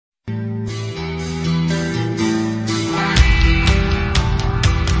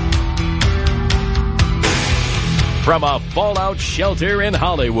From a fallout shelter in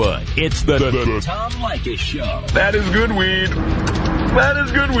Hollywood, it's the Tom Leykis Show. That is good weed. That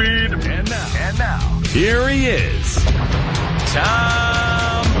is good weed. And now, here he is,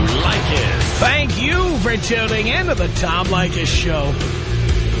 Tom Leykis. Thank you for tuning in to the Tom Leykis Show.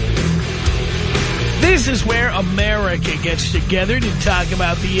 This is where America gets together to talk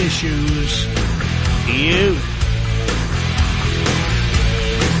about the issues you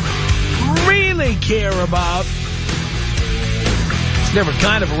really care about. It's never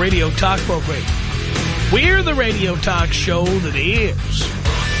kind of a radio talk program. We're the radio talk show that is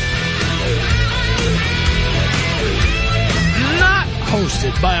not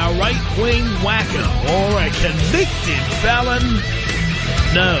hosted by a right-wing wacko or a convicted felon.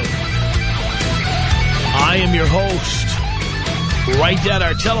 No. I am your host. Write down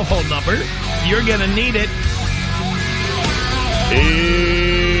our telephone number. You're going to need it.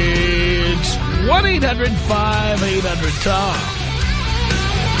 It's 1-800-5800-TOM.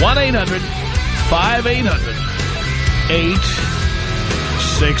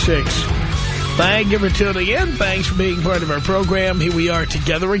 1-800-5800-866. Thank you for tuning in. Thanks for being part of our program. Here we are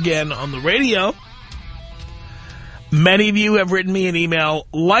together again on the radio. Many of you have written me an email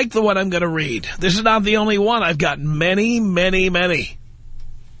like the one I'm going to read. This is not the only one. I've got many, many, many.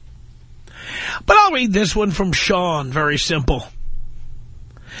 But I'll read this one from Sean. Very simple.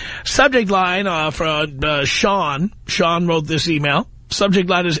 Subject line from Sean. Sean wrote this email. Subject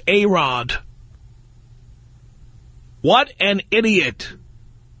line is A-Rod. What an idiot,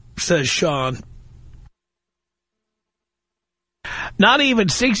 says Sean. Not even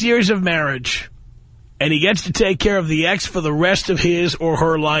 6 years of marriage, and he gets to take care of the ex for the rest of his or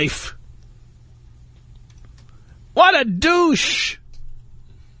her life. What a douche.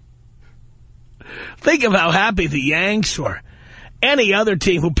 Think of how happy the Yanks or any other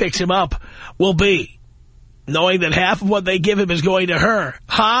team who picks him up will be, knowing that half of what they give him is going to her.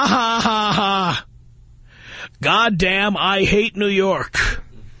 Ha, ha, ha, ha. God damn, I hate New York.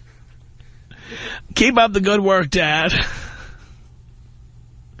 Keep up the good work, Dad.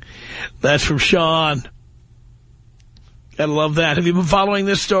 That's from Sean. Gotta love that. Have you been following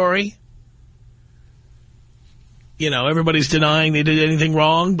this story? You know, everybody's denying they did anything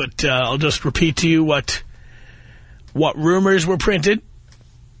wrong, but I'll just repeat to you what rumors were printed.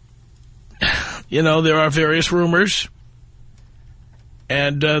 You know, there are various rumors,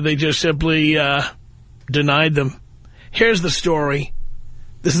 and they just simply denied them. Here's the story.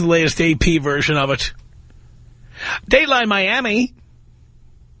 This is the latest AP version of it. Dateline Miami.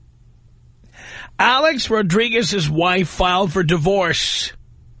 Alex Rodriguez's wife filed for divorce,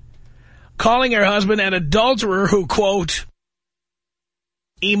 calling her husband an adulterer who, quote,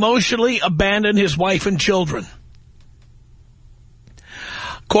 emotionally abandoned his wife and children.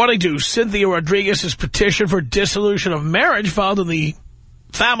 According to Cynthia Rodriguez's petition for dissolution of marriage filed in the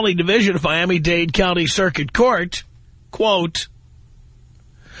Family Division of Miami-Dade County Circuit Court, quote,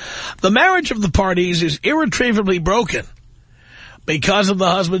 the marriage of the parties is irretrievably broken because of the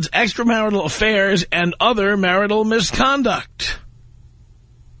husband's extramarital affairs and other marital misconduct.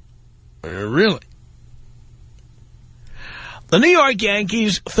 Really? The New York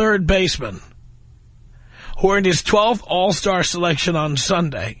Yankees' third baseman, who earned his 12th All-Star selection on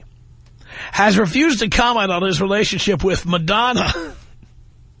Sunday, has refused to comment on his relationship with Madonna.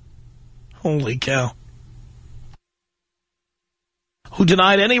 Holy cow. Who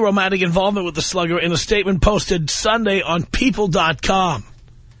denied any romantic involvement with the slugger in a statement posted Sunday on People.com.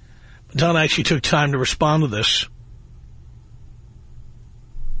 Madonna actually took time to respond to this.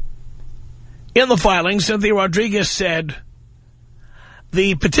 In the filing, Cynthia Rodriguez said,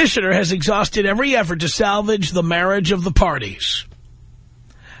 the petitioner has exhausted every effort to salvage the marriage of the parties.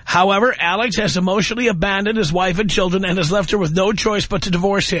 However, Alex has emotionally abandoned his wife and children and has left her with no choice but to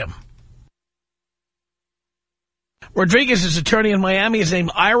divorce him. Rodriguez's attorney in Miami is named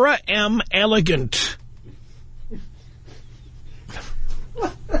Ira M. Elegant.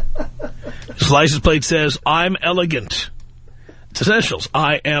 His license plate says, I'm elegant. It's essentials.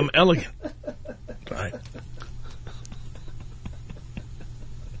 I am elegant. Right.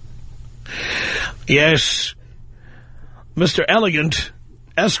 Yes, Mr. Elegant,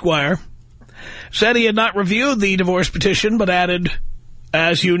 Esquire, said he had not reviewed the divorce petition, but added,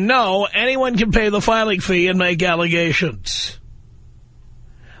 as you know, anyone can pay the filing fee and make allegations.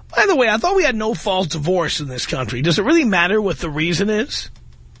 By the way, I thought we had no-fault divorce in this country. Does it really matter what the reason is?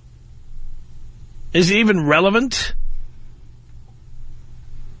 Is it even relevant?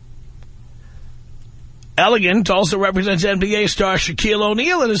 Elegant also represents NBA star Shaquille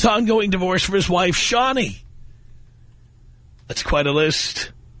O'Neal in his ongoing divorce for his wife, Shawnee. That's quite a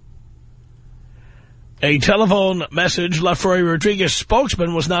list. A telephone message left for a Rodriguez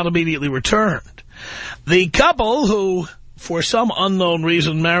spokesman was not immediately returned. The couple, who, for some unknown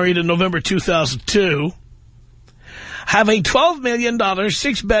reason, married in November 2002, have a $12 million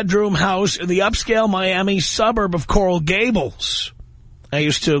six-bedroom house in the upscale Miami suburb of Coral Gables. I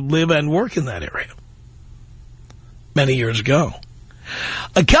used to live and work in that area many years ago.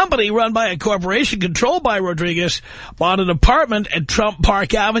 A company run by a corporation controlled by Rodriguez bought an apartment at Trump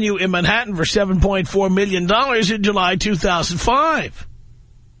Park Avenue in Manhattan for $7.4 million in July 2005.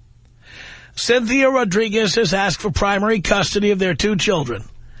 Cynthia Rodriguez has asked for primary custody of their two children,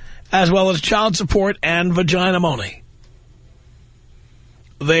 as well as child support and vagina money.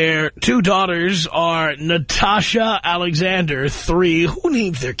 Their two daughters are Natasha Alexander, 3. Who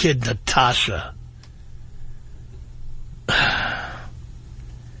names their kid Natasha?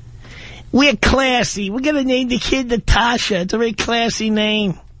 We're classy. We're going to name the kid Natasha. It's a very classy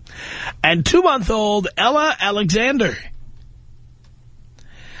name. And 2-month-old Ella Alexander.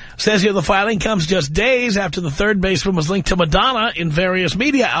 Says here the filing comes just days after the third baseman was linked to Madonna in various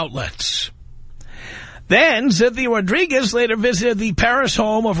media outlets. Then Cynthia Rodriguez later visited the Paris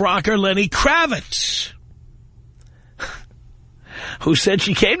home of rocker Lenny Kravitz, who said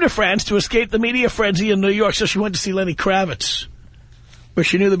she came to France to escape the media frenzy in New York, so she went to see Lenny Kravitz, where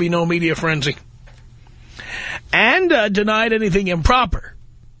she knew there'd be no media frenzy, and denied anything improper.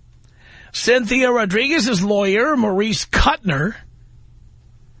 Cynthia Rodriguez's lawyer, Maurice Kuttner,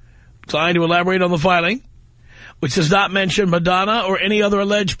 declined to elaborate on the filing, which does not mention Madonna or any other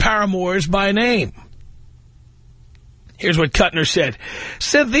alleged paramours by name. Here's what Kuttner said.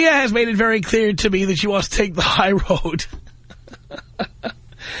 Cynthia has made it very clear to me that she wants to take the high road.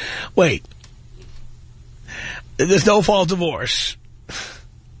 Wait. There's no fault divorce.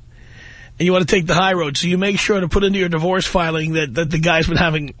 And you want to take the high road, so you make sure to put into your divorce filing that the guy's been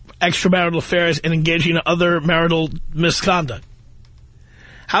having extramarital affairs and engaging in other marital misconduct.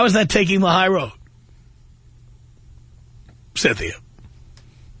 How is that taking the high road? Cynthia.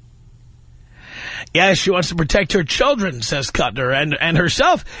 Yes, she wants to protect her children, says Kuttner, and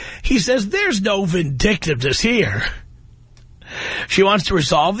herself. He says there's no vindictiveness here. She wants to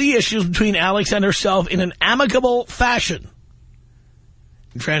resolve the issues between Alex and herself in an amicable fashion.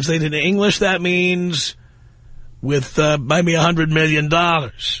 Translated into English, that means with maybe $100 million.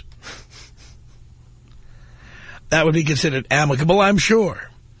 That would be considered amicable, I'm sure.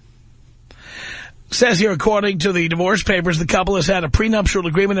 Says here, according to the divorce papers, the couple has had a prenuptial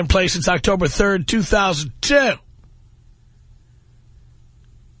agreement in place since October 3rd, 2002.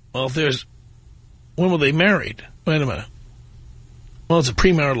 Well, if there's... When were they married? Wait a minute. Well, it's a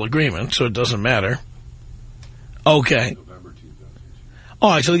premarital agreement, so it doesn't matter. Okay.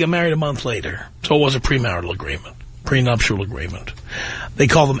 Oh, actually, they got married a month later. So it was a premarital agreement. Prenuptial agreement. They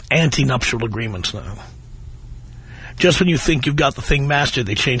call them anti-nuptial agreements now. Just when you think you've got the thing mastered,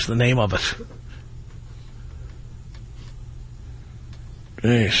 they change the name of it.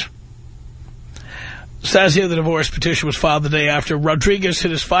 Jeez. Says here the divorce petition was filed the day after Rodriguez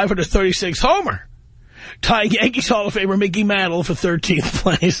hit his 536th homer, tying Yankees Hall of Famer Mickey Mantle for 13th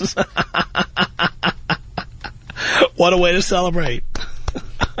place. What a way to celebrate.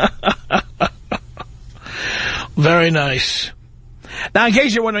 Very nice. Now, in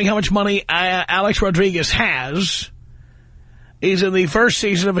case you're wondering how much money Alex Rodriguez has, he's in the first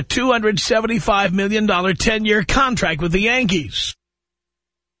season of a $275 million 10-year contract with the Yankees.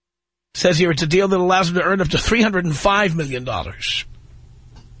 Says here it's a deal that allows him to earn up to $305 million.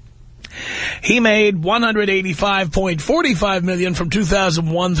 He made $185.45 million from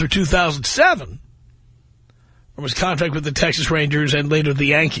 2001 through 2007 from his contract with the Texas Rangers and later the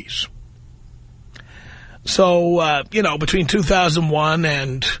Yankees. So, between 2001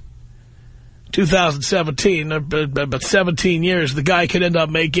 and 2017, about 17 years, the guy could end up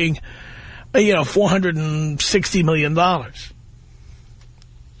making, $460 million.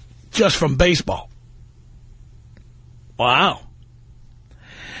 Just from baseball. Wow.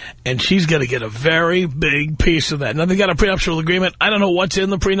 And she's going to get a very big piece of that. Now, they got a prenuptial agreement. I don't know what's in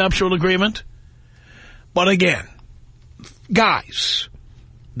the prenuptial agreement. But again, guys,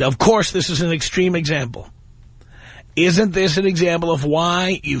 of course this is an extreme example. Isn't this an example of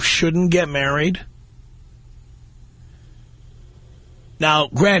why you shouldn't get married? Now,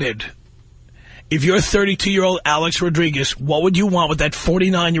 granted, if you're 32-year-old Alex Rodriguez, what would you want with that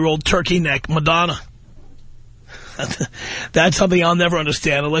 49-year-old turkey neck Madonna? That's something I'll never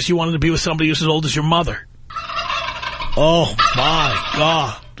understand unless you wanted to be with somebody who's as old as your mother. Oh, my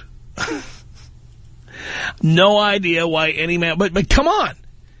God. No idea why any man... But come on.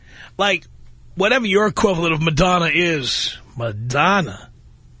 Like, whatever your equivalent of Madonna is, Madonna.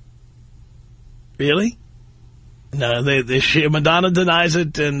 Really? No, Madonna denies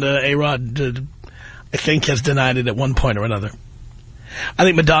it, and A-Rod, I think, has denied it at one point or another. I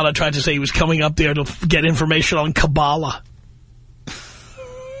think Madonna tried to say he was coming up there to get information on Kabbalah.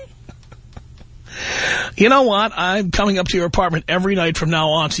 You know what? I'm coming up to your apartment every night from now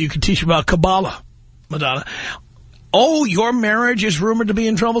on so you can teach me about Kabbalah, Madonna. Oh, your marriage is rumored to be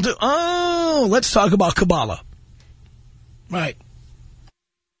in trouble, too? Oh, let's talk about Kabbalah. Right.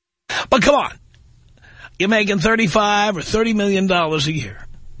 But come on. You're making $35 or $30 million a year.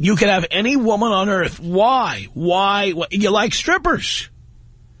 You can have any woman on earth. Why? Why? You like strippers.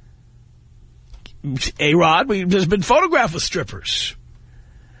 A-Rod, there's been photographed with strippers.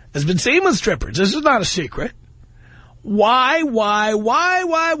 Has been seen with strippers. This is not a secret. Why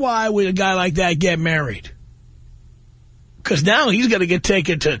would a guy like that get married? Because now he's going to get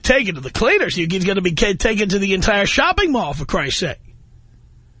taken to the cleaners. He's going to be taken to the entire shopping mall, for Christ's sake.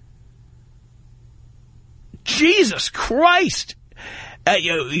 Jesus Christ.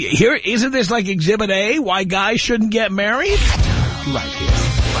 Here, isn't this like Exhibit A, why guys shouldn't get married? Leykis.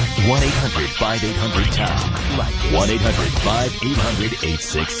 1-800-5800-TOM.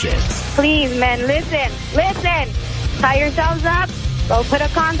 1-800-5800-866. Please, men, listen. Tie yourselves up. Go put a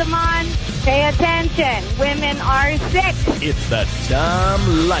condom on. Pay attention. Women are sick. It's the Tom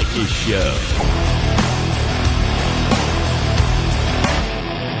Leykis Show.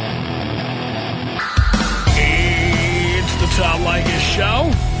 It's the Tom Leykis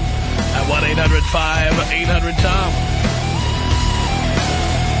Show at 1-800-5800-TOM.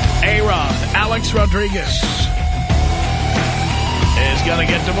 A-Rod, Alex Rodriguez, is going to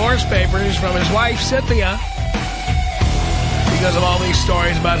get divorce papers from his wife, Cynthia, because of all these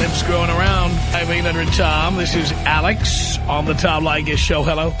stories about him screwing around. 800-TOM. This is Alex on the Tom Leykis Show.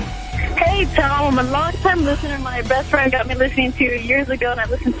 Hello. Hey, Tom. I'm a long-time listener. My best friend got me listening to you years ago, and I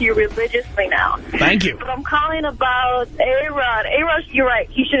listen to you religiously now. Thank you. But I'm calling about A-Rod. A-Rod, you're right.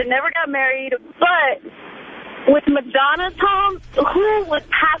 He should have never got married, but with Madonna, Tom, who would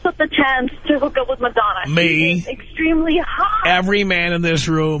pass up the chance to hook up with Madonna? Me. She's extremely hot. Every man in this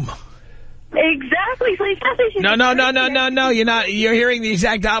room. Exactly. So you can't say she's No. You're not. You're hearing the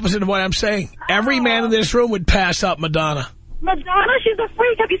exact opposite of what I'm saying. Every man in this room would pass up Madonna. Madonna, she's a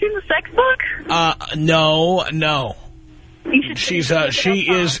freak. Have you seen the sex book? No. You should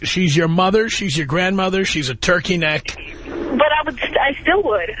She's your mother. She's your grandmother. She's a turkey neck. But I still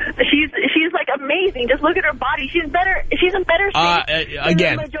would. She's like amazing. Just look at her body. She's in better shape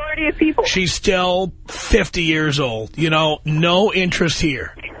again, than the majority of people. She's still 50 years old. You know, no interest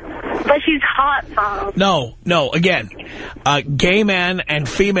here. But she's hot, Tom. No. Again, gay men and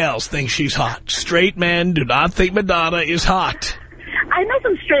females think she's hot. Straight men do not think Madonna is hot. I know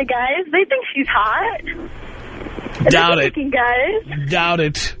some straight guys. They think she's hot. Doubt it. Guys. Doubt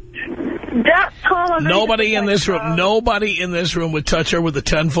it. Tom, nobody in this room would touch her with a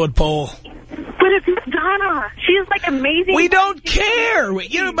 10-foot pole. But it's Madonna. She's like amazing. We don't care.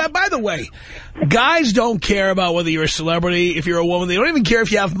 You know, by the way, guys don't care about whether you're a celebrity, if you're a woman. They don't even care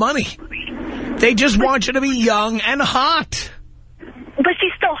if you have money. They just want you to be young and hot. But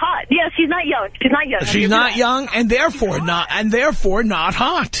she's still hot. Yeah, she's not young. She's not young and therefore not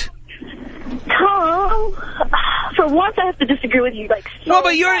hot. Tom, for once I have to disagree with you. Well,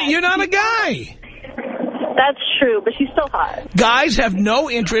 but you're not a guy. That's true, but she's still hot. Guys have no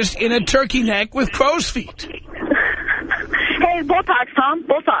interest in a turkey neck with crow's feet. Hey, Botox, Tom,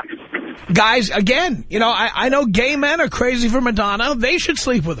 Botox. Guys, again, you know, I know gay men are crazy for Madonna. They should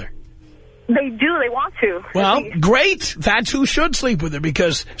sleep with her. They do. They want to. Well, great. That's who should sleep with her,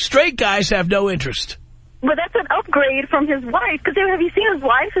 because straight guys have no interest. But that's an upgrade from his wife. Because have you seen his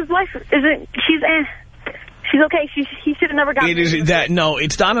wife? His wife isn't. She's okay. He should have never gotten. No,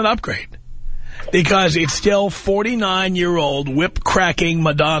 it's not an upgrade, because it's still 49-year-old whip-cracking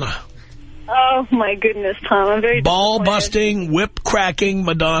Madonna. Oh my goodness, Tom! I'm very ball-busting, whip-cracking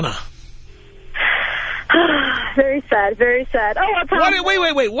Madonna. Very sad. Very sad. Oh, well, Tom,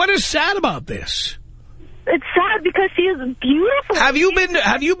 wait. What is sad about this? It's sad because she is beautiful. Have you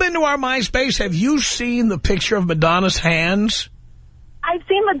been to our MySpace? Have you seen the picture of Madonna's hands? I've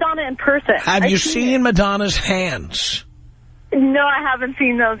seen Madonna in person. Have you seen Madonna's hands? No, I haven't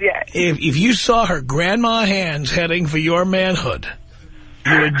seen those yet. If you saw her grandma hands heading for your manhood,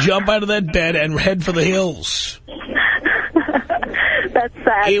 you would jump out of that bed and head for the hills. That's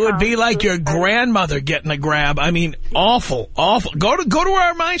sad. It would be like your grandmother getting a grab. I mean, awful. Go to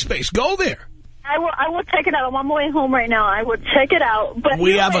our MySpace. Go there. I will check it out. I'm on my way home right now. I will check it out. But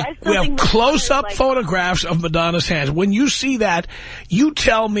we have close-up photographs of Madonna's hands. When you see that, you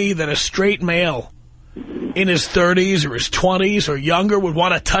tell me that a straight male in his 30s or his 20s or younger would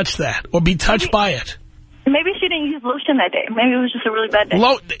want to touch that or be touched by it. Maybe she didn't use lotion that day. Maybe it was just a really bad day.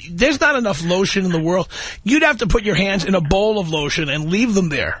 There's not enough lotion in the world. You'd have to put your hands in a bowl of lotion and leave them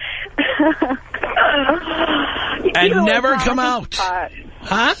there. And never come out.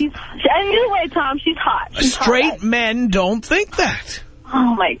 Huh? Either way, Tom, she's hot. Straight men don't think that.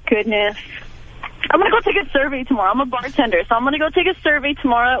 Oh, my goodness. I'm going to go take a survey tomorrow. I'm a bartender, so I'm going to go take a survey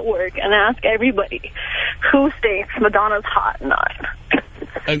tomorrow at work and ask everybody who thinks Madonna's hot or not.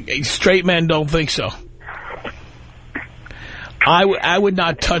 Straight men don't think so. I would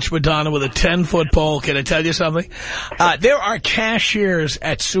not touch Madonna with a 10-foot pole. Can I tell you something? There are cashiers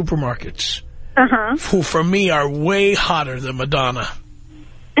at supermarkets who, for me, are way hotter than Madonna.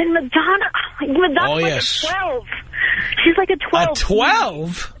 And Madonna's like yes. a 12. She's like a 12. A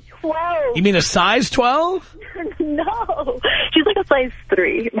 12? 12. You mean a size 12? No. She's like a size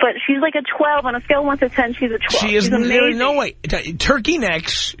 3. But she's like a 12. On a scale of 1 to 10, she's a 12. She is no way. Turkey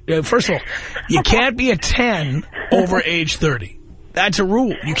necks, first of all, you can't be a 10 over age 30. That's a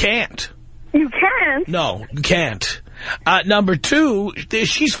rule. You can't. You can't? No, you can't. Number 2,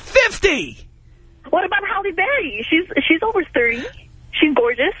 she's 50. What about Halle Berry? She's over 30. She's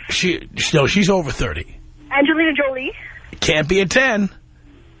gorgeous. No, she's over 30. Angelina Jolie. Can't be a 10.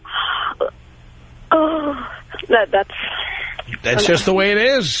 Oh, that's just the way it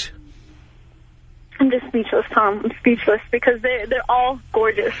is. I'm just speechless, Tom. I'm speechless because they're all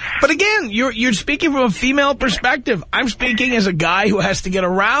gorgeous. But again, you're speaking from a female perspective. I'm speaking as a guy who has to get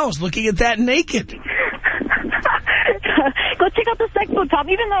aroused looking at that naked. Go check out the sex book, Tom,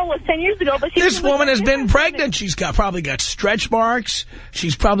 even though it was 10 years ago. But this woman has been pregnant. She's probably got stretch marks.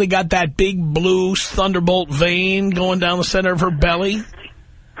 She's probably got that big blue thunderbolt vein going down the center of her belly.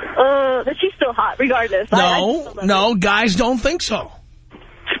 But she's still hot, regardless. No, guys don't think so.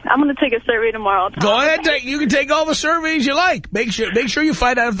 I'm going to take a survey tomorrow, Tom. Go ahead. You can take all the surveys you like. Make sure you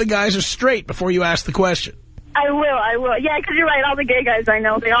find out if the guys are straight before you ask the question. I will. Yeah, because you're right. All the gay guys I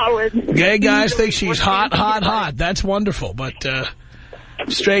know, they always... Gay guys think she's hot. That's wonderful. But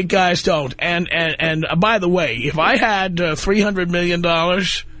straight guys don't. And by the way, if I had $300 million,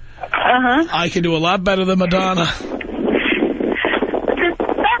 I could do a lot better than Madonna.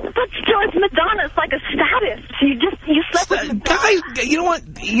 But still, it's Madonna. It's like a status. You slept with Madonna. Guys, you know what?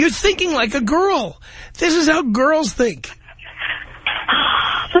 You're thinking like a girl. This is how girls think.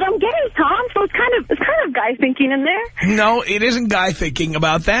 But I'm gay, Tom, so it's kind of guy thinking in there. No, it isn't guy thinking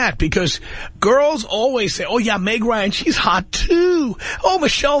about that, because girls always say, oh, yeah, Meg Ryan, she's hot, too. Oh,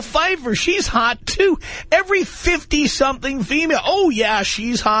 Michelle Pfeiffer, she's hot, too. Every 50-something female, oh, yeah,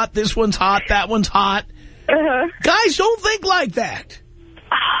 she's hot, this one's hot, that one's hot. Guys don't think like that.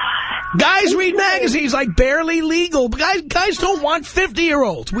 Guys read magazines like Barely Legal. Guys don't want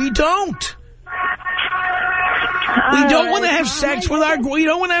 50-year-olds. We don't. We don't want to have sex with we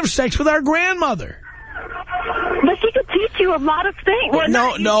don't want to have sex with our grandmother. But she could teach you a lot of things. Well,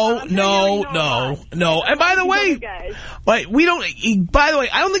 no. And by the way, I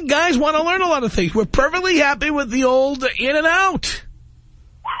don't think guys want to learn a lot of things. We're perfectly happy with the old in and out.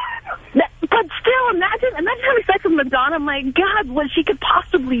 But still, imagine having sex with Madonna. My God, what she could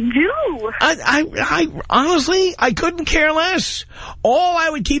possibly do. I honestly, I couldn't care less. All I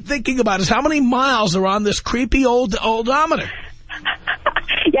would keep thinking about is how many miles are on this creepy old odometer.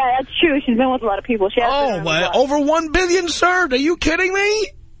 Yeah, that's true. She's been with a lot of people. She has over 1 billion served. Are you kidding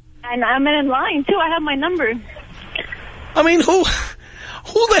me? And I'm in line, too. I have my number. I mean, who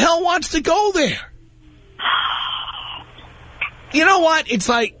the hell wants to go there? You know what? It's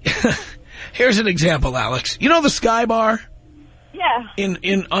like... Here's an example, Alex. You know the Sky Bar? Yeah.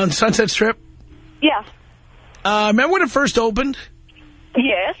 On Sunset Strip? Yeah. Remember when it first opened?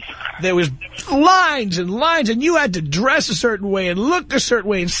 Yes. There was lines and lines, and you had to dress a certain way and look a certain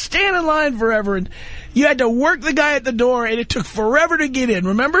way and stand in line forever, and you had to work the guy at the door, and it took forever to get in,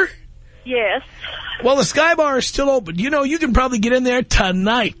 remember? Yes. Well, the Sky Bar is still open. You know, you can probably get in there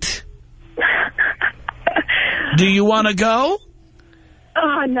tonight. Do you want to go?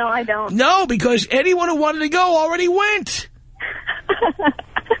 Oh, no, I don't. No, because anyone who wanted to go already went.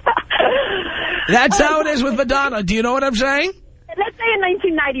 That's how it is with Madonna. Do you know what I'm saying? Let's say in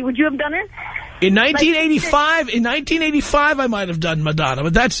 1990, would you have done it? In 1985, I might have done Madonna,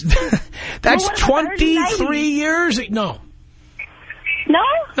 but that's 23 years. No. No?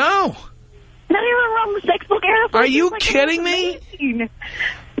 No. Not even around the sex book era? Are you kidding me?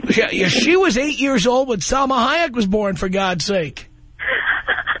 Yeah, she was 8 years old when Salma Hayek was born, for God's sake.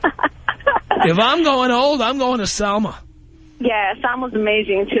 If I'm going old, I'm going to Salma. Yeah, Salma's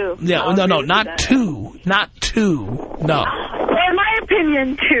amazing, too. Yeah, no, not two. Not two. No. In my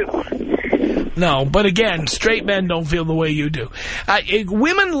opinion, two. No, but again, straight men don't feel the way you do.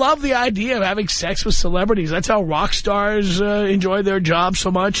 Women love the idea of having sex with celebrities. That's how rock stars enjoy their jobs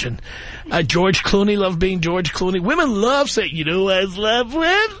so much. And George Clooney loved being George Clooney. Women love saying, you know who I slept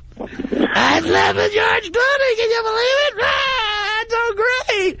with? I slept with George Clooney. Can you believe it? That's so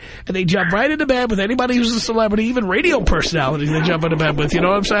great. And they jump right into bed with anybody who's a celebrity, even radio personalities they jump into bed with. You know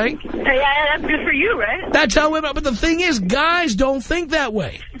what I'm saying? Yeah, that's good for you, right? That's how women, but the thing is, guys don't think that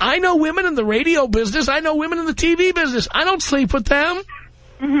way. I know women in the radio business. I know women in the TV business. I don't sleep with them.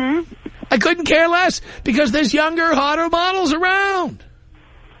 Mm-hmm. I couldn't care less because there's younger, hotter models around.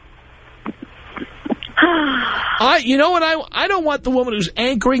 You know what? I don't want the woman who's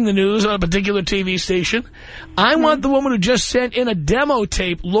anchoring the news on a particular TV station. I want the woman who just sent in a demo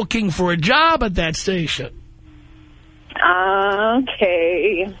tape looking for a job at that station.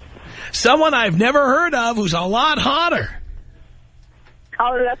 Okay. Someone I've never heard of who's a lot hotter.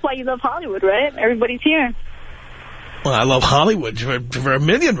 Oh, that's why you love Hollywood, right? Everybody's here. Well, I love Hollywood for a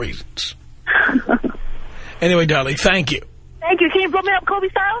million reasons. Anyway, darling, thank you. Thank you. Can you blow me up Kobe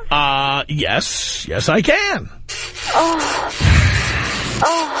style? Yes. Yes, I can. Oh.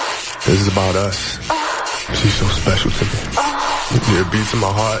 This is about us. She's so special to me. Yeah, it beats in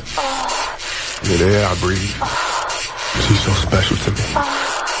my heart. Yeah, the air I breathe. She's so special to me.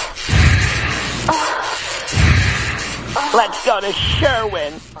 Let's go to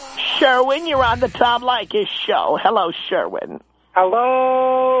Sherwin. Sherwin, you're on the Tom Leykis show. Hello, Sherwin.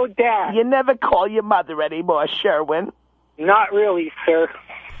 Hello, Dad. You never call your mother anymore, Sherwin. Not really, sir.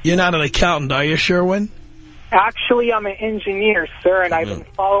 You're not an accountant, are you, Sherwin? Actually, I'm an engineer, sir, and I've been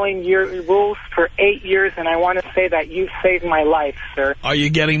following your rules for 8 years, and I want to say that you've saved my life, sir. Are you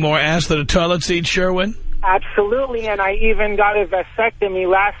getting more ass than a toilet seat, Sherwin? Absolutely, and I even got a vasectomy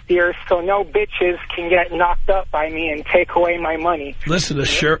last year, so no bitches can get knocked up by me and take away my money. Listen,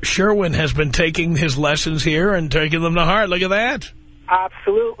 Sherwin has been taking his lessons here and taking them to heart. Look at that.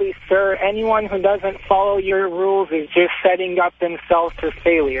 Absolutely, sir. Anyone who doesn't follow your rules is just setting up themselves for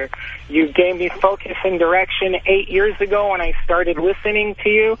failure. You gave me focus and direction 8 years ago when I started listening to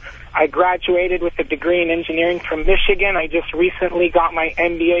you. I graduated with a degree in engineering from Michigan. I just recently got my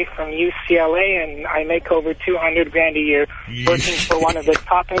MBA from UCLA, and I make over $200 grand a year working for one of the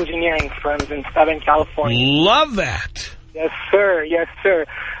top engineering firms in Southern California. Love that. Yes, sir. Yes, sir.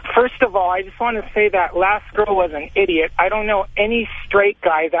 First of all, I just want to say that last girl was an idiot. I don't know any straight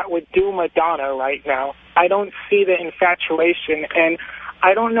guy that would do Madonna right now. I don't see the infatuation, and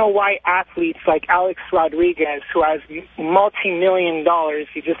I don't know why athletes like Alex Rodriguez, who has multi-million dollars,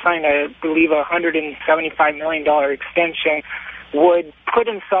 he just signed, I believe, a $175 million extension, would put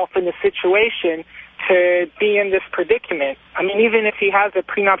himself in the situation to be in this predicament. I mean, even if he has a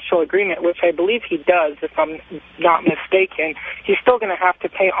prenuptial agreement, which I believe he does, if I'm not mistaken, he's still going to have to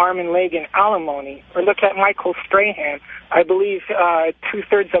pay arm and leg and alimony. Or look at Michael Strahan. I believe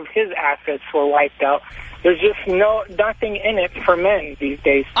 2/3 of his assets were wiped out. There's just nothing in it for men these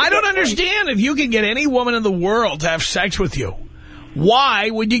days. I don't understand. If you can get any woman in the world to have sex with you,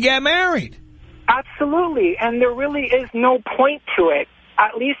 why would you get married? Absolutely, and there really is no point to it.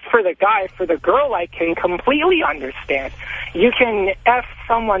 At least for the guy. For the girl, I can completely understand. You can F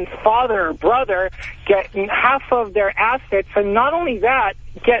someone's father or brother, get half of their assets, and not only that,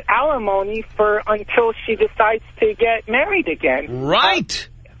 get alimony for until she decides to get married again. Right.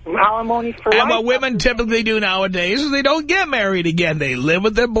 Alimony for life. And what women typically do nowadays is they don't get married again. They live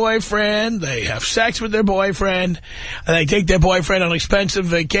with their boyfriend, they have sex with their boyfriend, and they take their boyfriend on expensive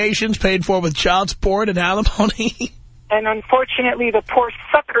vacations paid for with child support and alimony. And unfortunately, the poor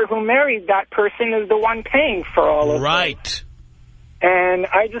sucker who married that person is the one paying for all of it. Right. And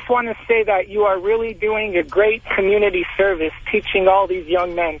I just want to say that you are really doing a great community service, teaching all these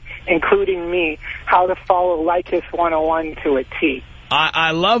young men, including me, how to follow Leykis 101 to a T.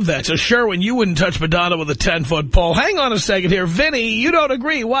 I love that. So, Sherwin, you wouldn't touch Madonna with a 10-foot pole. Hang on a second here. Vinny, you don't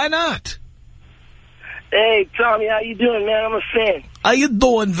agree. Why not? Hey, Tommy, how you doing, man? I'm a fan. How you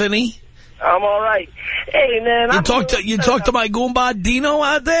doing, Vinny? I'm all right. Hey, man. You talk to my Goomba Dino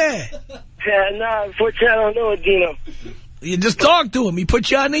out there? Yeah, nah, unfortunately, I don't know a Dino. You just talk to him. He puts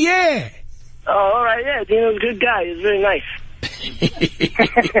you on the air. Oh, all right, yeah. Dino's a good guy. He's very nice.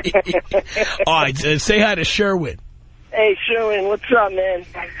 All right, say hi to Sherwin. Hey, Sherwin, what's up, man?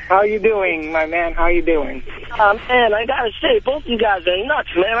 How you doing, my man? How you doing? Man, I gotta say, both you guys are nuts,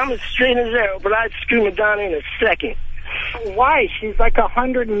 man. I'm as straight as arrow, but I'd screw Madonna in a second. Why? She's like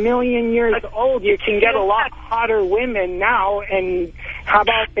 100 million years old. You can get a lot hotter women now, and how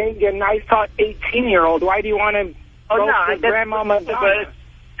about being a nice, hot 18-year-old? Why do you want to go for Grandma Madonna?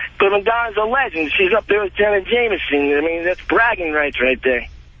 But Madonna's a legend. She's up there with Janet Jameson. I mean, that's bragging rights right there.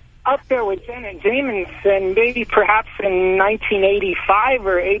 up there with Janet Jameson, maybe perhaps in 1985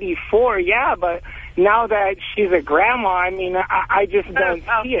 or 84, yeah, but now that she's a grandma, I mean, I just don't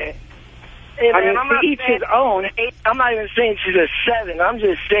see it. Hey, man, I mean, I'm to not each saying his own. I'm not even saying she's a 7. I'm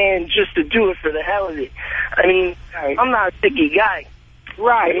just saying just to do it for the hell of it. I mean, right. I'm not a picky guy.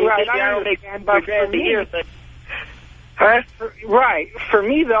 Right, I mean, right. I understand, but for me... Huh? Right. For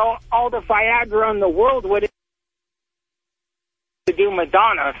me, though, all the Viagra in the world would to do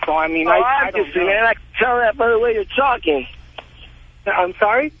Madonna. So, I mean, I don't know. Man, I can tell that by the way you're talking. I'm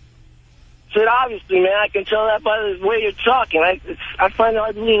sorry? Said obviously, man, I can tell that by the way you're talking. I find it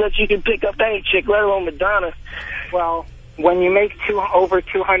hard to believe that you can pick up any chick, let alone Madonna. Well, when you make over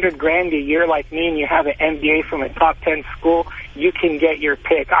 $200,000 a year like me and you have an MBA from a top 10 school, you can get your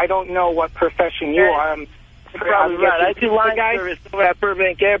pick. I don't know what profession you are. You're probably right. I do line service over at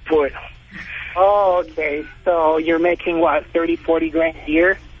Burbank Airport. Oh, okay. So you're making, what, 30, 40 grand a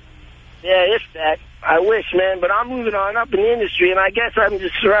year? Yeah, it's that. I wish, man, but I'm moving on up in the industry, and I guess I'm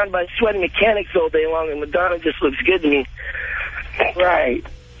just surrounded by sweaty mechanics all day long, and Madonna just looks good to me. Right.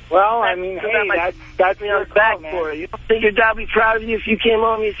 Well, I mean, hey, that's me on the back man. for it. You don't think your dad would be proud of you if you came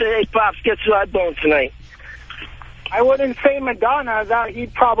home and you said, hey, Pops, guess who I boned tonight? I wouldn't say Madonna.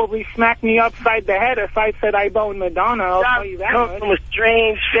 He'd probably smack me upside the head if I said I boned Madonna. I'll tell you that much. much. From a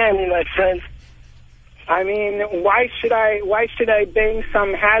strange family, my friend. I mean, why should I bang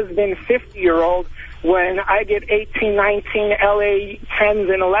some has-been 50-year-old when I get 18, 19 LA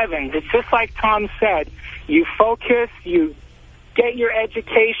 10s and 11s? It's just like Tom said. You focus, you get your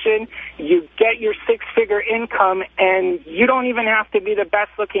education, you get your six-figure income, and you don't even have to be the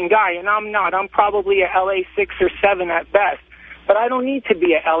best-looking guy. And I'm not. I'm probably a LA 6 or 7 at best. But I don't need to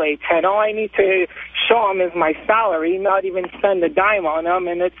be a LA 10. All I need to show them is my salary, not even spend a dime on them,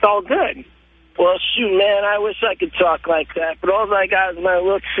 and it's all good. Well, shoot, man, I wish I could talk like that. But all I got is my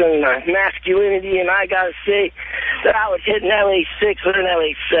looks and masculinity, and I got to say that I would hit an LA 6 or an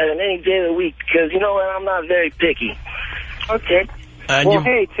LA 7 any day of the week because, you know what, I'm not very picky. Okay. Well,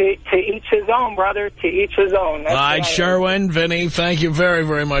 hey, to each his own, brother. To each his own. All right, Sherwin, Vinny, thank you very,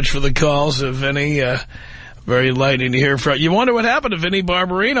 very much for the calls. Vinny, very enlightening to hear from you. Wonder what happened to Vinny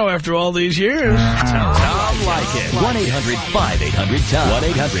Barbarino after all these years. Tom Leykis. 1-800-5800-TOM.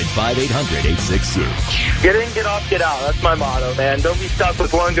 1-800-5800-866. Get in, get off, get out. That's my motto, man. Don't be stuck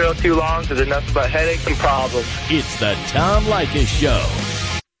with one girl too long because they're nothing but headaches and problems. It's the Tom Leykis Show.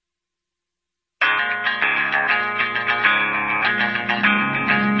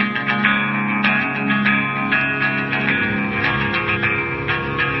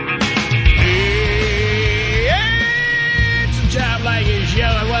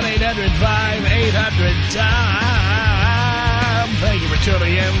 At 1-800-5800-TOM. Thank you for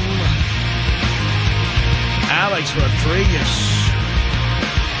tuning in. Alex Rodriguez.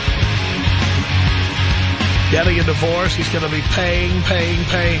 Getting a divorce. He's going to be paying.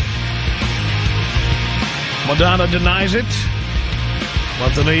 Madonna denies it.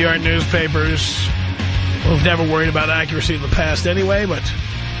 But the New York newspapers, who've never worried about accuracy in the past anyway, but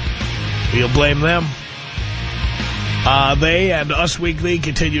we'll blame them. They and Us Weekly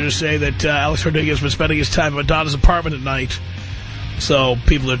continue to say that Alex Rodriguez has been spending his time at Madonna's apartment at night. So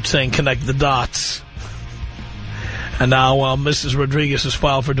people are saying connect the dots. And now Mrs. Rodriguez has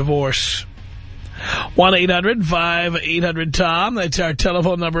filed for divorce. 1-800-5800-TOM. That's our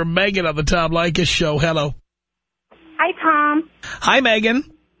telephone number. Megan on the Tom Leykis Show. Hello. Hi, Tom. Hi, Megan.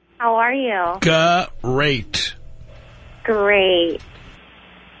 How are you? Great. Great.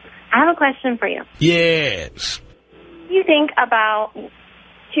 I have a question for you. Yes. You think about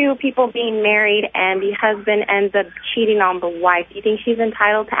two people being married and the husband ends up cheating on the wife. Do you think she's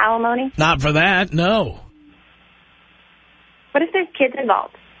entitled to alimony? Not for that, no. What if there's kids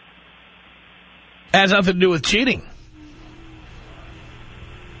involved? Has nothing to do with cheating.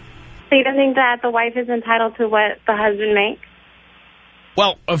 So you don't think that the wife is entitled to what the husband makes?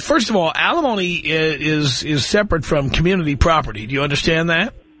 Well, first of all, alimony is separate from community property. Do you understand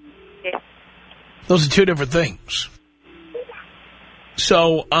that? Yeah. Those are two different things.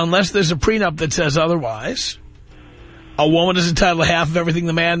 So unless there's a prenup that says otherwise, a woman is entitled to half of everything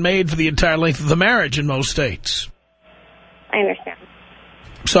the man made for the entire length of the marriage in most states. I understand.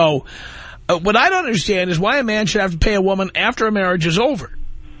 So what I don't understand is why a man should have to pay a woman after a marriage is over.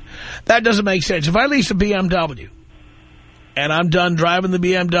 That doesn't make sense. If I lease a BMW and I'm done driving the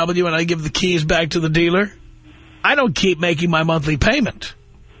BMW and I give the keys back to the dealer, I don't keep making my monthly payment.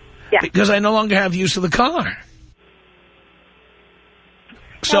 Yeah. Because I no longer have use of the car.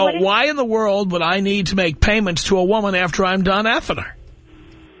 So why in the world would I need to make payments to a woman after I'm done effing her?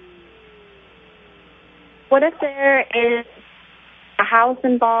 What if there is a house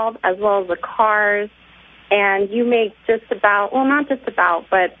involved as well as the cars, and you make just about, well, not just about,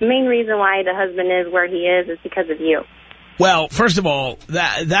 but the main reason why the husband is where he is because of you. Well, first of all,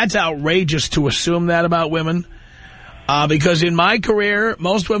 that's outrageous to assume that about women. Because in my career,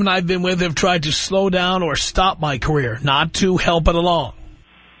 most women I've been with have tried to slow down or stop my career, not to help it along.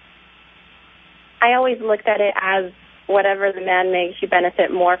 I always looked at it as whatever the man makes, you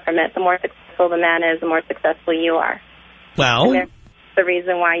benefit more from it. The more successful the man is, the more successful you are. Well, and that's the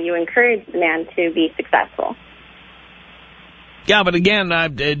reason why you encourage the man to be successful. Yeah, but again,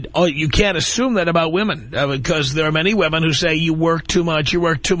 you can't assume that about women, because there are many women who say you work too much, you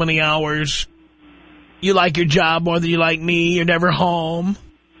work too many hours, you like your job more than you like me, you're never home.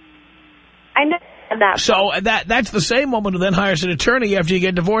 I know that. So that's the same woman who then hires an attorney after you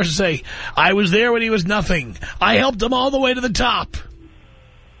get divorced and say, I was there when he was nothing. I helped him all the way to the top.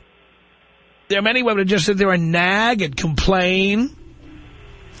 There are many women who just sit there and nag and complain,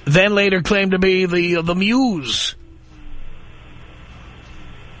 then later claim to be the muse.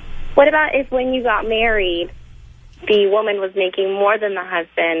 What about if when you got married, the woman was making more than the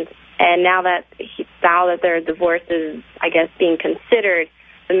husband, and now that their divorce is, I guess, being considered,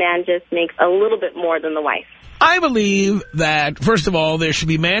 the man just makes a little bit more than the wife? I believe that, first of all, there should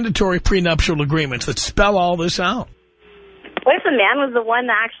be mandatory prenuptial agreements that spell all this out. What if the man was the one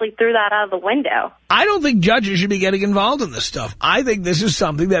that actually threw that out of the window? I don't think judges should be getting involved in this stuff. I think this is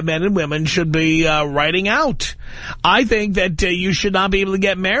something that men and women should be writing out. I think that you should not be able to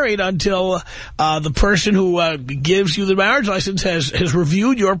get married until the person who gives you the marriage license has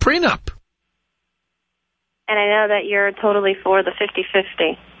reviewed your prenup. And I know that you're totally for the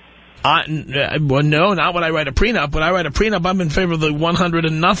 50-50. Well, no, not when I write a prenup. When I write a prenup, I'm in favor of the 100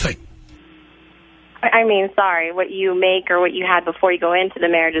 and nothing. I mean, sorry, what you make or what you had before you go into the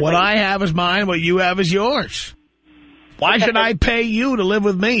marriage is what I have is mine, what you have is yours. Why should I pay you to live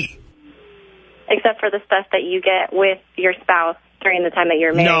with me? Except for the stuff that you get with your spouse during the time that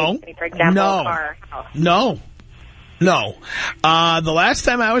you're married. No. For example, No. a car or house. No. No. The last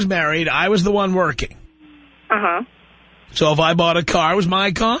time I was married, I was the one working. Uh-huh. So if I bought a car, it was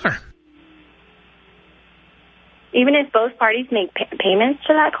my car. Even if both parties make payments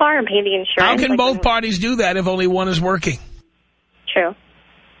to that car and pay the insurance? How can both parties do that if only one is working? True.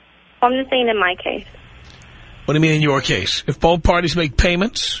 Well, I'm just saying in my case. What do you mean in your case? If both parties make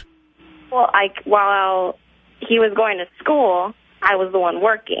payments? Well, while he was going to school, I was the one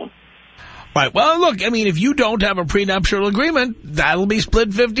working. Right. Well, look, I mean, if you don't have a prenuptial agreement, that'll be split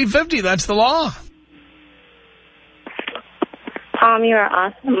 50-50. That's the law. Tom, you are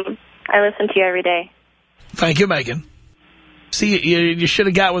awesome. I listen to you every day. Thank you, Megan. See, you should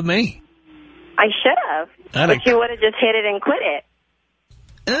have got with me. I should have. But you would have just hit it and quit it.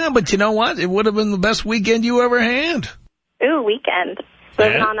 Yeah, but you know what? It would have been the best weekend you ever had. Ooh, weekend.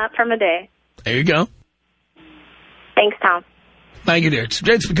 Living on up from a day. There you go. Thanks, Tom. Thank you, dear.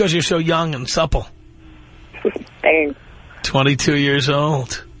 It's because you're so young and supple. Thanks. 22 years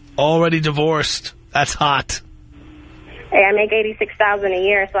old. Already divorced. That's hot. Hey, I make $86,000 a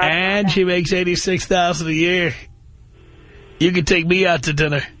year. So and she makes $86,000 a year. You can take me out to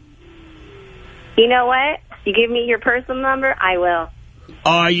dinner. You know what? You give me your personal number, I will.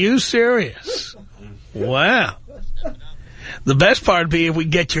 Are you serious? Wow. The best part would be if we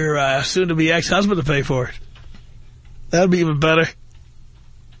get your soon-to-be ex-husband to pay for it. That would be even better.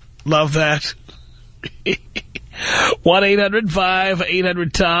 Love that.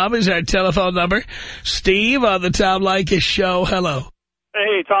 1-800-5800-TOM is our telephone number. Steve on the Tom Leykis show. Hello.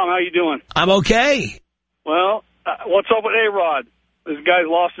 Hey, Tom, how you doing? I'm okay. Well, what's up with A-Rod? This guy's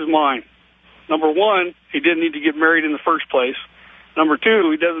lost his mind. Number one, he didn't need to get married in the first place. Number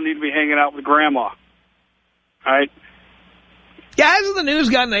two, he doesn't need to be hanging out with grandma. All right? Yeah, hasn't the news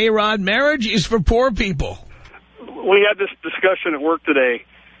gotten A-Rod? Marriage is for poor people. We had this discussion at work today,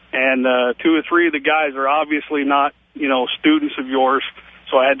 and 2 or 3 of the guys are obviously not, students of yours.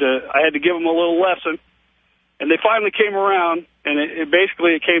 So I had to give them a little lesson, and they finally came around. And it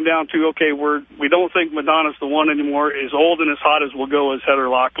basically came down to, okay, we don't think Madonna's the one anymore. As old and as hot as we'll go as Heather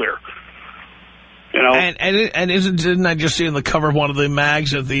Locklear. And didn't I just see in the cover of one of the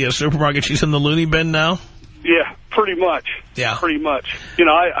mags at the supermarket? She's in the loony bin now. Yeah, pretty much. Yeah, pretty much.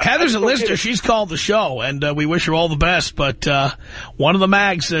 Heather's a listener. She's called the show, and we wish her all the best. But one of the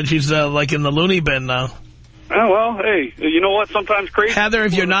mags said she's like in the loony bin now. Oh, well, hey, you know what? Sometimes crazy. Heather,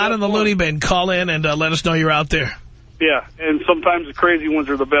 if you're not in the loony bin, call in and let us know you're out there. Yeah, and sometimes the crazy ones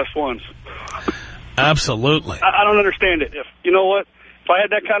are the best ones. Absolutely. I don't understand it. If I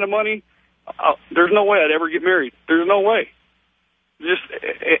had that kind of money, there's no way I'd ever get married. There's no way.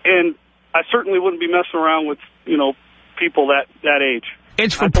 And I certainly wouldn't be messing around with, people that age.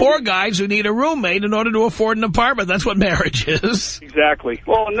 It's for poor guys who need a roommate in order to afford an apartment. That's what marriage is. Exactly.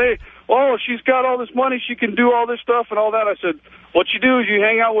 Well, and she's got all this money, she can do all this stuff and all that. I said, what you do is you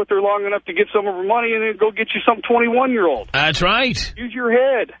hang out with her long enough to get some of her money and then go get you some 21-year-old. That's right. Use your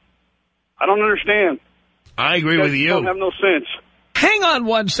head. I don't understand. I agree with you. Don't have no sense. Hang on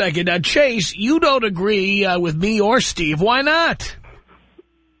one second. Now, Chase, you don't agree with me or Steve. Why not?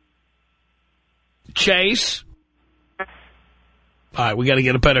 Chase? All right, we got to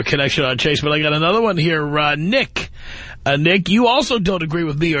get a better connection on Chase, but I got another one here. Nick. Nick, you also don't agree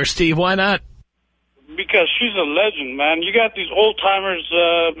with me or Steve. Why not? Because she's a legend, man. You got these old-timers.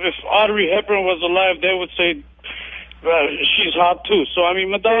 If Audrey Hepburn was alive, they would say she's hot, too. So, I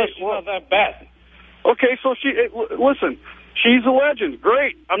mean, Madonna's not that bad. Okay, so listen, she's a legend.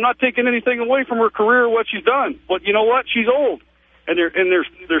 Great. I'm not taking anything away from her career or what she's done. But you know what? She's old. And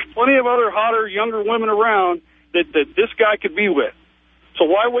there's plenty of other hotter, younger women around that this guy could be with. So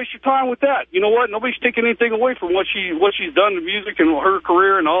why waste your time with that? You know what? Nobody's taking anything away from what she's done in music and her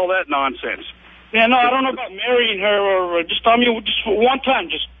career and all that nonsense. Yeah, no, I don't know about marrying her or just one time,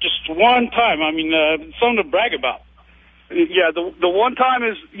 just one time. I mean, something to brag about. Yeah, the one time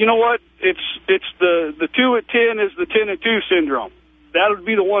is, you know what? It's the 2 at 10 is the 10 at 2 syndrome. That would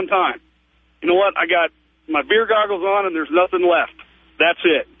be the one time. You know what? I got my beer goggles on and there's nothing left. That's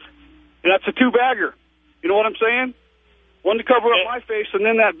it. And that's a 2-bagger. You know what I'm saying? One to cover up my face, and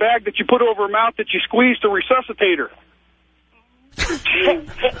then that bag that you put over her mouth that you squeeze to resuscitate her.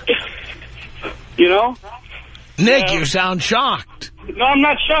 You know? Nick, you sound shocked. No, I'm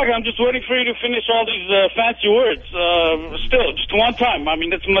not shocked. I'm just waiting for you to finish all these fancy words. Still, just one time. I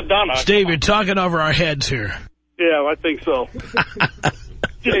mean, it's Madonna. Steve, you're talking over our heads here. Yeah, I think so.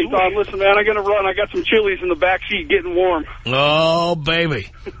 Hey, Tom, listen, man, I'm going to run. I got some chilies in the back seat getting warm. Oh, baby.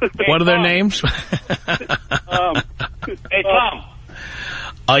 What are their names? Hey, Tom.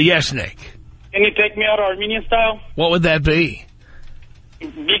 Yes, Nick. Can you take me out Armenian style? What would that be?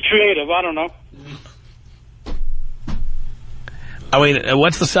 Be creative. I don't know. I mean,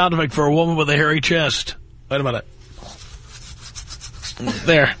 what's the sound effect for a woman with a hairy chest? Wait a minute.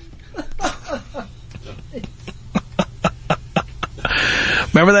 There.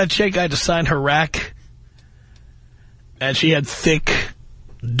 Remember that chick I had to sign her rack? And she had thick,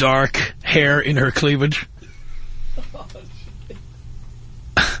 dark hair in her cleavage.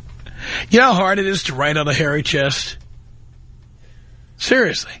 You know how hard it is to write on a hairy chest?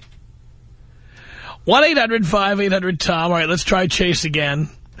 Seriously. 1-800-5800-TOM. All right, let's try Chase again.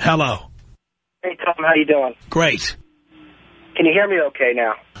 Hello. Hey, Tom, how you doing? Great. Can you hear me okay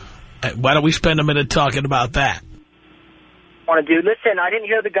now? Why don't we spend a minute talking about that? Listen, I didn't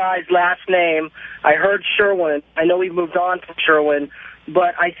hear the guy's last name. I heard Sherwin. I know we moved on from Sherwin,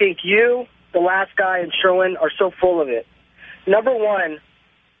 but I think you, the last guy, and Sherwin are so full of it. Number one,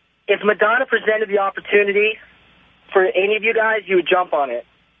 if Madonna presented the opportunity for any of you guys, you would jump on it.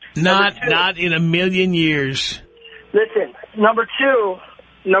 Not in a million years. Listen, number two,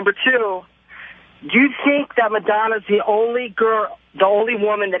 do you think that Madonna's the only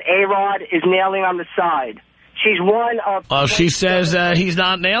woman that A-Rod is nailing on the side? She's one of... Well, she says he's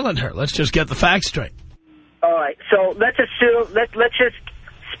not nailing her. Let's just get the facts straight. All right, so let's just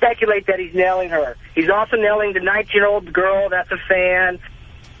speculate that he's nailing her. He's also nailing the 19-year-old girl that's a fan,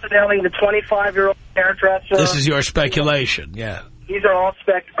 nailing the 25-year-old hairdresser. This is your speculation, yeah. These are all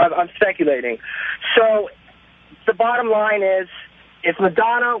I'm speculating. So the bottom line is, if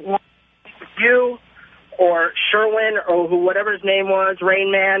Madonna wants you or Sherwin or whatever his name was, Rain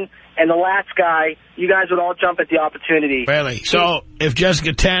Man, and the last guy, you guys would all jump at the opportunity. Really? So if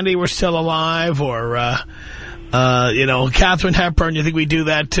Jessica Tandy were still alive or, Katharine Hepburn, you think we'd do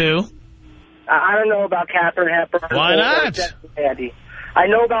that too? I don't know about Katharine Hepburn. Why not? Or Jessica Tandy. I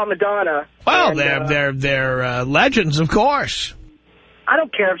know about Madonna. Well, they're legends, of course. I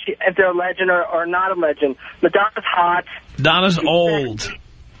don't care if they're a legend or not a legend. Madonna's hot. Donna's old.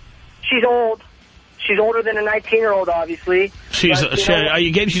 She's old. She's older than a 19-year-old, obviously. Are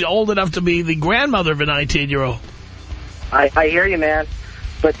you getting? She's old enough to be the grandmother of a 19-year-old. I hear you, man.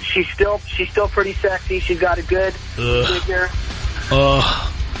 But she's still pretty sexy. She's got a good figure.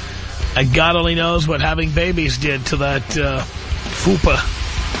 And God only knows what having babies did to that fupa,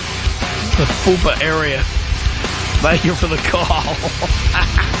 the fupa area. Thank you for the call.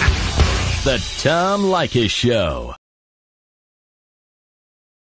 The Tom Leykis Show.